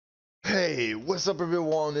Hey, what's up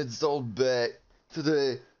everyone? It's Old back.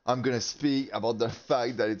 Today I'm gonna speak about the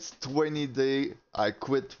fact that it's 20 day I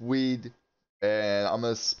quit weed and I'm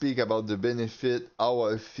gonna speak about the benefit, how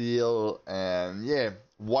I feel, and yeah,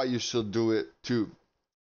 why you should do it too.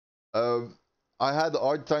 Um, I had a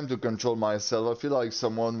hard time to control myself. I feel like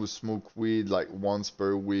someone who smoke weed like once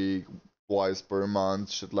per week, twice per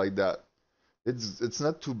month, shit like that. It's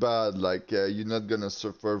not too bad. Like you're not gonna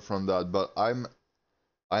suffer from that, but I'm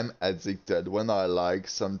addicted. When I like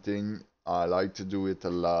something, I like to do it a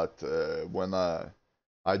lot. When I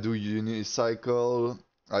do unicycle,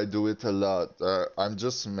 I do it a lot. I'm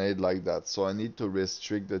just made like that, so I need to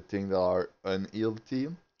restrict the things that are unhealthy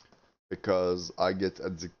because I get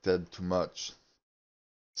addicted too much.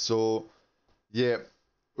 So yeah,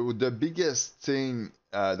 the biggest thing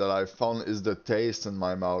that I found is the taste in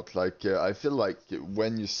my mouth. Like I feel like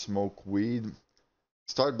when you smoke weed,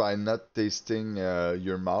 start by not tasting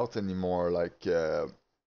your mouth anymore. Like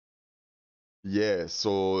yeah,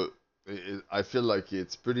 so I feel like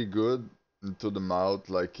it's pretty good into the mouth.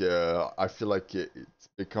 Like I feel like it's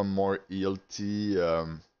become more healthy.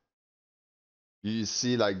 You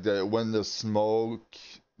see, like the when the smoke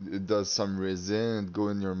it does some resin, it go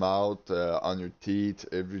in your mouth, on your teeth,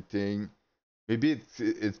 everything. Maybe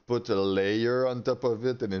it put a layer on top of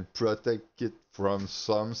it and it protect it from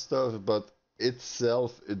some stuff, but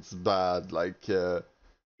itself it's bad. Like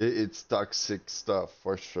it's toxic stuff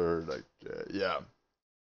for sure. Like yeah.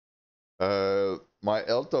 My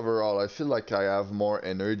health overall, I feel like I have more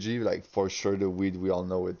energy. Like for sure, the weed we all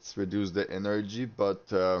know it's reduced the energy,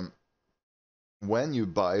 but when you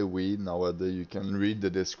buy weed nowadays, you can read the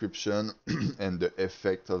description and the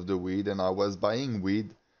effect of the weed. And I was buying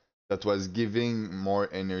weed that was giving more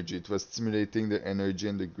energy. It was stimulating the energy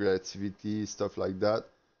and the creativity, stuff like that.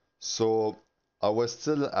 So I was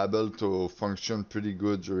still able to function pretty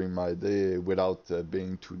good during my day without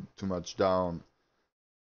being too much down.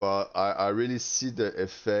 But I really see the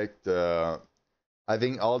effect. I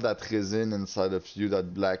think all that resin inside of you,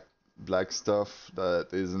 that black stuff that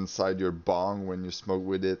is inside your bong when you smoke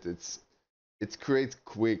with it, it's creates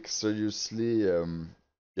quick. Seriously,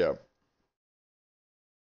 yeah.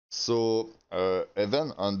 So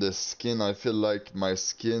even on the skin, I feel like my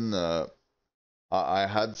skin, I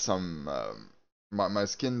had some, my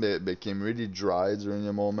skin became really dry during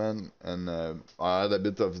a moment, and I had a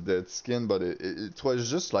bit of dead skin, but it was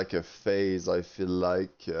just like a phase, I feel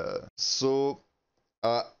like. So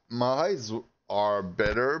my eyes are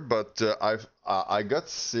better, but I got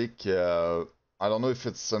sick. I don't know if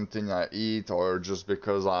it's something I eat or just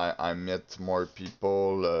because I met more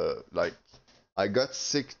people. Like I got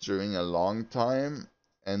sick during a long time,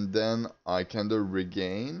 and then I kind of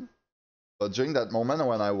regained. But during that moment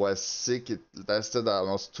when I was sick, it lasted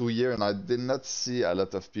almost 2 years, and I did not see a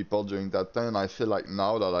lot of people during that time. And I feel like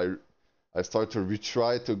now that I start to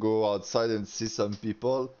retry to go outside and see some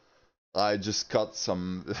people. I just cut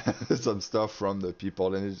some some stuff from the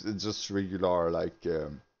people, and it's just regular, like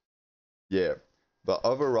yeah. But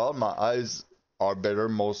overall, my eyes are better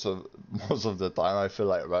most of most of the time. I feel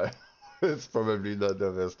like right. It's probably not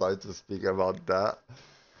the best time to speak about that,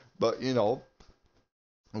 but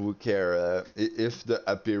who care? If the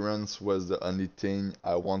appearance was the only thing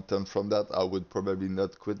I wanted from that, I would probably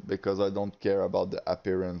not quit because I don't care about the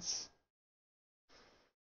appearance.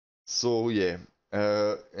 So yeah,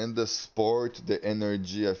 in the sport, the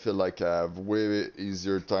energy, I feel like I have way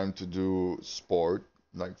easier time to do sport.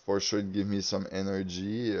 Like for sure, it give me some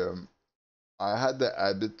energy. I had the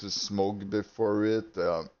habit to smoke before it.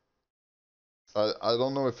 I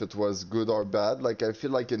don't know if it was good or bad. Like I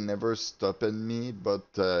feel like it never stopped me, but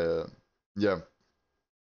yeah.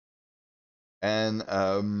 And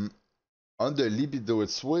on the libido,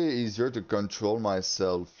 it's way easier to control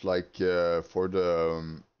myself. Like for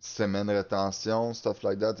the semen retention, stuff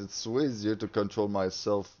like that, it's way easier to control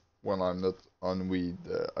myself when I'm not on weed.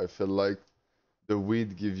 I feel like the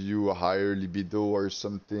weed give you a higher libido or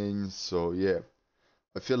something. So yeah,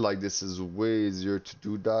 I feel like this is way easier to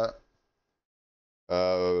do that.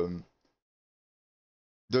 Um,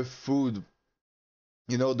 the food,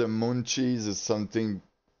 the munchies is something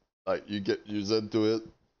like you get used to it.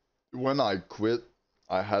 When I quit,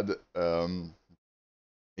 I had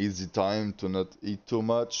easy time to not eat too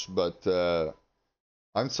much, but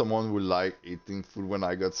I'm someone who like eating food. When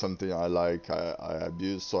I got something I like, I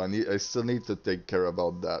abuse, so I still need to take care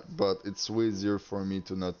about that. But it's way easier for me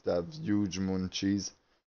to not have huge munchies.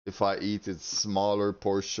 If I eat, it's smaller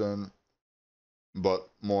portion, but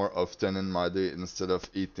more often in my day instead of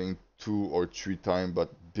eating 2 or 3 times, but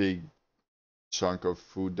big. chunk of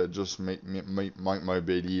food that just make my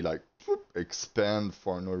belly like expand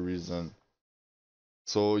for no reason.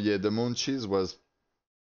 So yeah, the moon cheese was,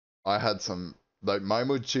 I had some, like my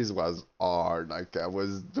moon cheese was hard. Like I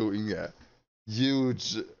was doing a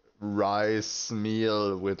huge rice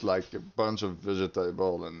meal with like a bunch of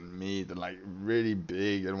vegetable and meat and like really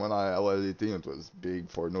big. And when I was eating, it was big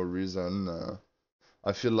for no reason.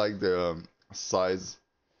 I feel like the size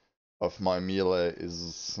of my meal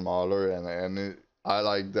is smaller, I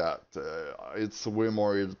like that. It's way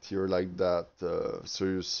more healthier like that.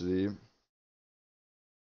 Seriously,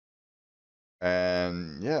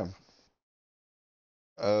 and yeah.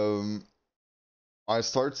 Um, I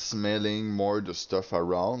start smelling more the stuff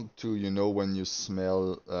around too. You know, when you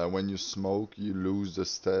smell, when you smoke, you lose the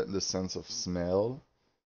sense of smell.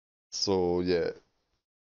 So yeah,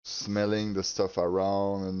 smelling the stuff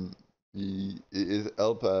around and it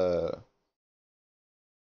help.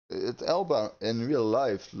 It help in real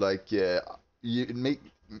life. Like yeah, it make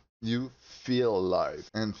you feel life,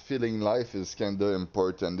 and feeling life is kind of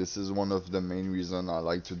important. This is one of the main reason I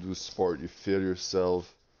like to do sport. You feel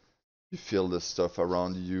yourself. You feel the stuff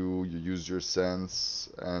around you, you use your sense,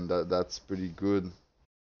 and that's pretty good.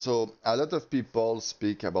 So, a lot of people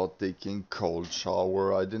speak about taking cold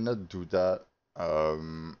shower. I did not do that.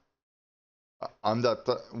 Um, I'm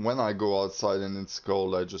that when I go outside and it's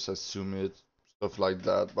cold, I just assume it, stuff like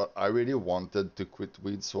that. But I really wanted to quit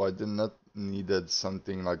weed, so I did not needed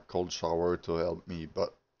something like cold shower to help me.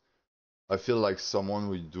 But I feel like someone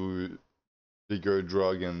would do bigger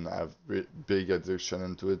drug and have big addiction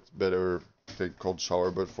into it, better take cold shower.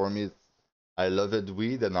 But for me, I loved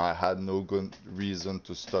weed and I had no good reason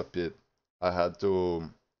to stop it. I had to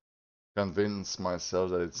convince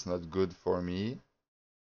myself that it's not good for me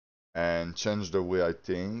and change the way I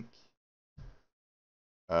think.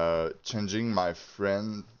 Changing my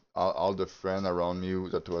friend, all the friend around me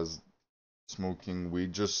that was smoking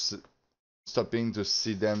weed, just stopping to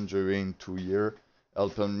see them during 2 years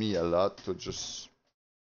helped me a lot to just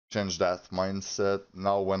change that mindset.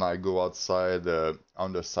 Now when I go outside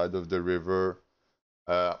on the side of the river,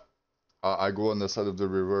 uh, I go on the side of the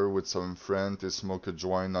river with some friend to smoke a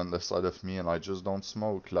joint on the side of me, and I just don't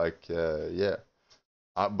smoke. Like yeah,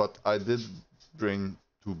 but I did drink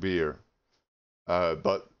 2 beer.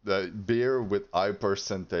 But the beer with high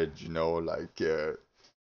percentage, you know, like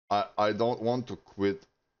I don't want to quit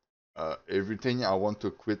everything. I want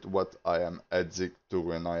to quit what I am addicted to.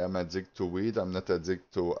 When I am addicted to weed, I'm not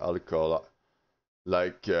addicted to alcohol.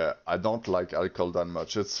 Like I don't like alcohol that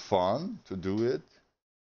much. It's fun to do it,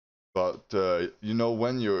 but you know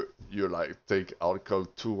when you're like take alcohol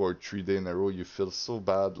 2 or 3 days in a row, you feel so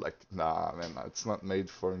bad. Like nah, man, it's not made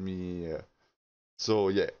for me. So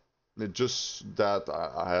yeah, just that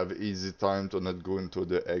I have easy time to not go into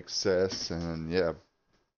the excess, and yeah,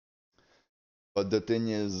 but the thing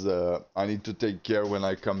is, I need to take care when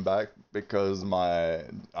I come back because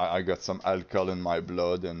I got some alcohol in my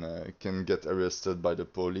blood and can get arrested by the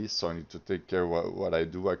police. So I need to take care what I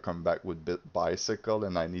do. I come back with bicycle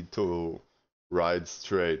and I need to ride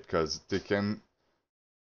straight because they can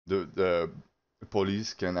the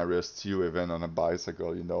police can arrest you even on a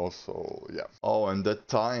bicycle, you know. So yeah. Oh, and that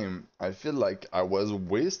time, I feel like I was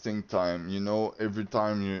wasting time. You know, every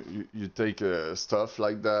time you take stuff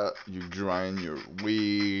like that, you grind your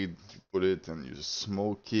weed, you put it and you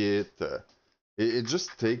smoke it. It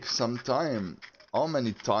just takes some time. How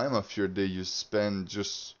many time of your day you spend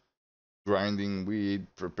just grinding weed,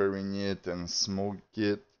 preparing it, and smoke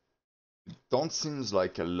it? Don't seems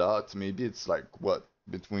like a lot. Maybe it's like what,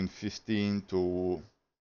 between 15 to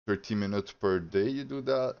 30 minutes per day you do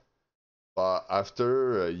that. But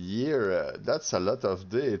after a year, that's a lot of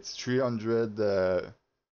day. It's 300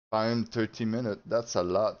 times 30 minutes. That's a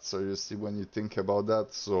lot. So you see when you think about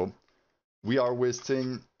that. So we are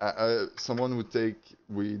wasting. Someone who take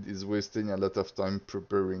weed is wasting a lot of time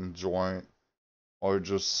preparing joint or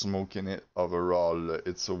just smoking it overall.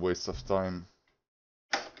 It's a waste of time.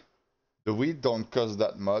 The weed don't cost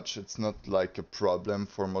that much. It's not like a problem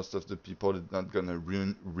for most of the people. It's not gonna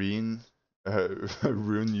ruin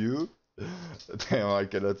you. Damn, I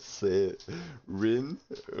cannot say ruin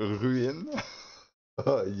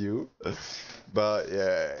you. But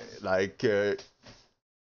yeah, like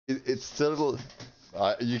it's still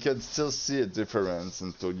you can still see a difference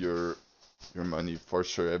into your money for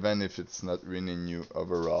sure, even if it's not ruining you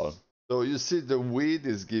overall. So you see, the weed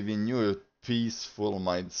is giving you a peaceful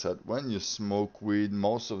mindset. When you smoke weed,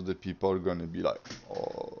 most of the people are gonna be like,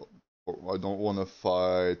 "Oh, I don't want to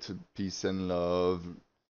fight, peace and love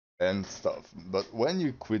and stuff." But when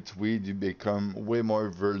you quit weed, you become way more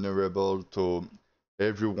vulnerable to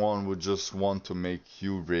everyone would just want to make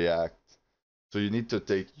you react. So you need to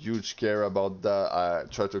take huge care about that. I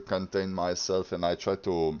try to contain myself and I try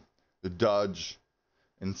to dodge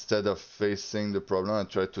instead of facing the problem. I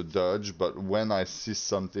try to dodge, but when I see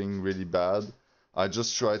something really bad, I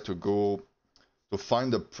just try to go to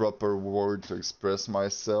find the proper word to express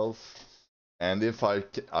myself. And if I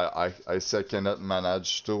say I cannot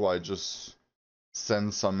manage to, I just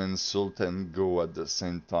send some insult and go at the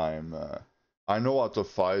same time. I know how to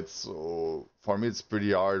fight, so for me it's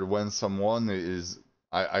pretty hard when someone is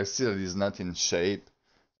I see that he's not in shape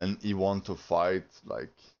and he want to fight.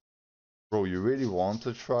 Like, bro, you really want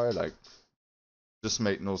to try? Like, just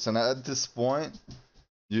make no sense. At this point,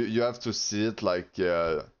 you have to see it like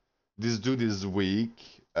this dude is weak.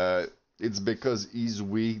 It's because he's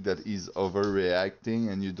weak that he's overreacting,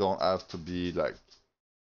 and you don't have to be like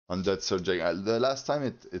on that subject. The last time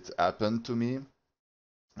it happened to me,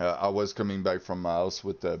 I was coming back from my house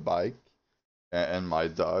with a bike and my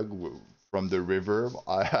dog from the river.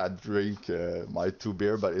 I had drink my 2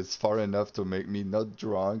 beer, but it's far enough to make me not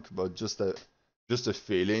drunk, but just a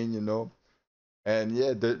feeling, you know. And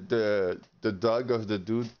yeah, the dog of the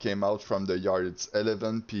dude came out from the yard. It's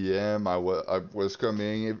 11 p.m. I was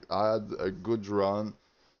coming. I had a good run.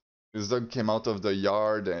 This dog came out of the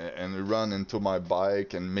yard and ran into my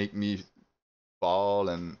bike and make me fall.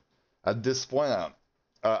 And at this point,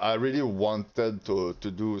 I really wanted to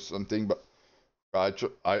do something, but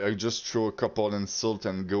I just threw a couple insults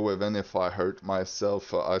and go even if I hurt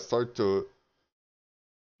myself. I start to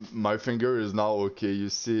my finger is now okay. You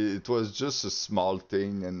see, it was just a small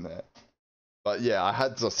thing, and but yeah, I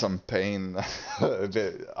had some pain a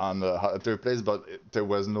bit on the other place, but there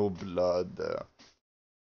was no blood.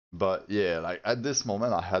 But yeah, like at this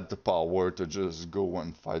moment, I had the power to just go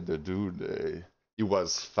and fight the dude. He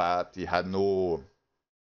was fat. He had no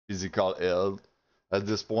physical health. At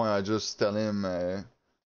this point, I just tell him,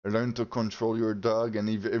 learn to control your dog. And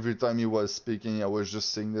every time he was speaking, I was just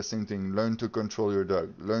saying the same thing: learn to control your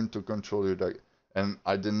dog. Learn to control your dog. And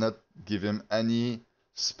I did not give him any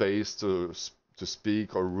space to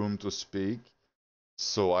speak or room to speak.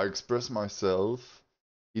 So I expressed myself.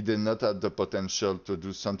 He did not have the potential to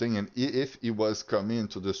do something, and if he was coming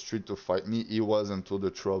into the street to fight me, he was into the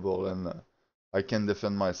trouble, and I can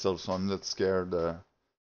defend myself, so I'm not scared.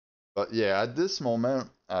 But yeah, at this moment,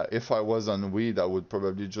 if I was on weed, I would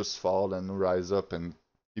probably just fall and rise up and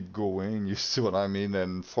keep going. You see what I mean?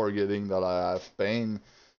 And forgetting that I have pain.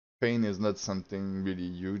 Pain is not something really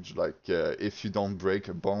huge. Like if you don't break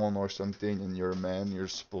a bone or something and you're a man, you're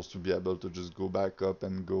supposed to be able to just go back up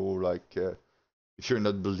and go like if you're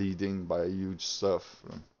not bleeding by huge stuff.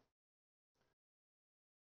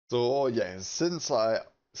 So oh yeah, since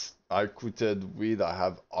I quitted weed, I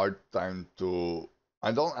have hard time to.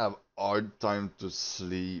 I don't have hard time to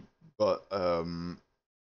sleep, but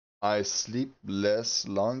I sleep less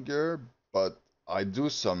longer. But I do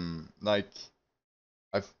some like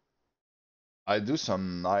I I do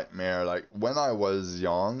some nightmare. Like when I was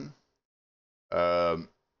young, um,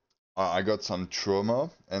 I got some trauma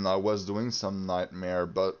and I was doing some nightmare,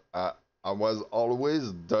 but I was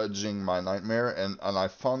always dodging my nightmare, and I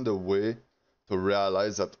found a way to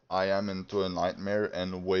realize that I am into a nightmare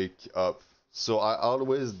and wake up. So I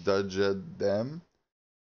always dodged them,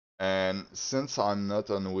 and since I'm not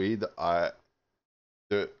on weed, I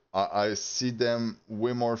see them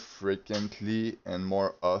way more frequently and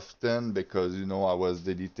more often because you know I was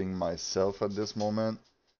deleting myself at this moment.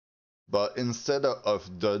 But instead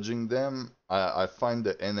of dodging them, I find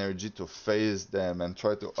the energy to face them and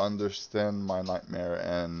try to understand my nightmare.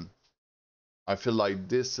 And I feel like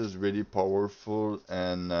this is really powerful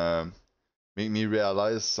and make me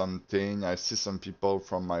realize something. I see some people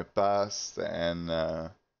from my past,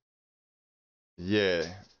 and yeah,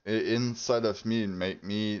 inside of me, it make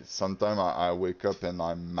me sometimes I wake up and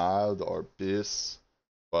I'm mad or pissed,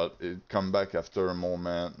 but it come back after a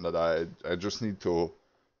moment that I just need to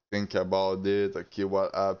think about it. Okay,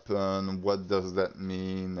 what happened? What does that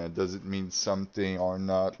mean? Does it mean something or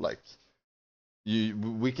not? Like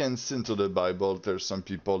we can see into the Bible. There's some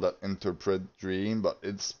people that interpret dream, but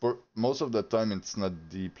most of the time it's not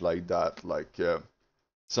deep like that. Like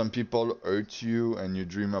some people hurt you and you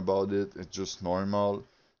dream about it. It's just normal.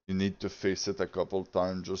 You need to face it a couple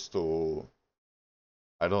times just to,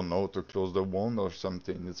 I don't know, to close the wound or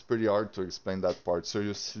something. It's pretty hard to explain that part.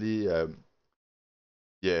 Seriously,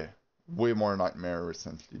 yeah, way more nightmare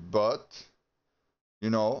recently. But,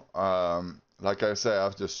 you know, like I said, I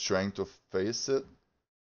have the strength to face it.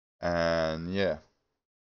 And yeah,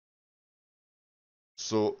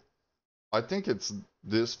 so I think it's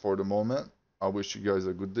this for the moment. I wish you guys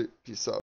a good day. Peace out.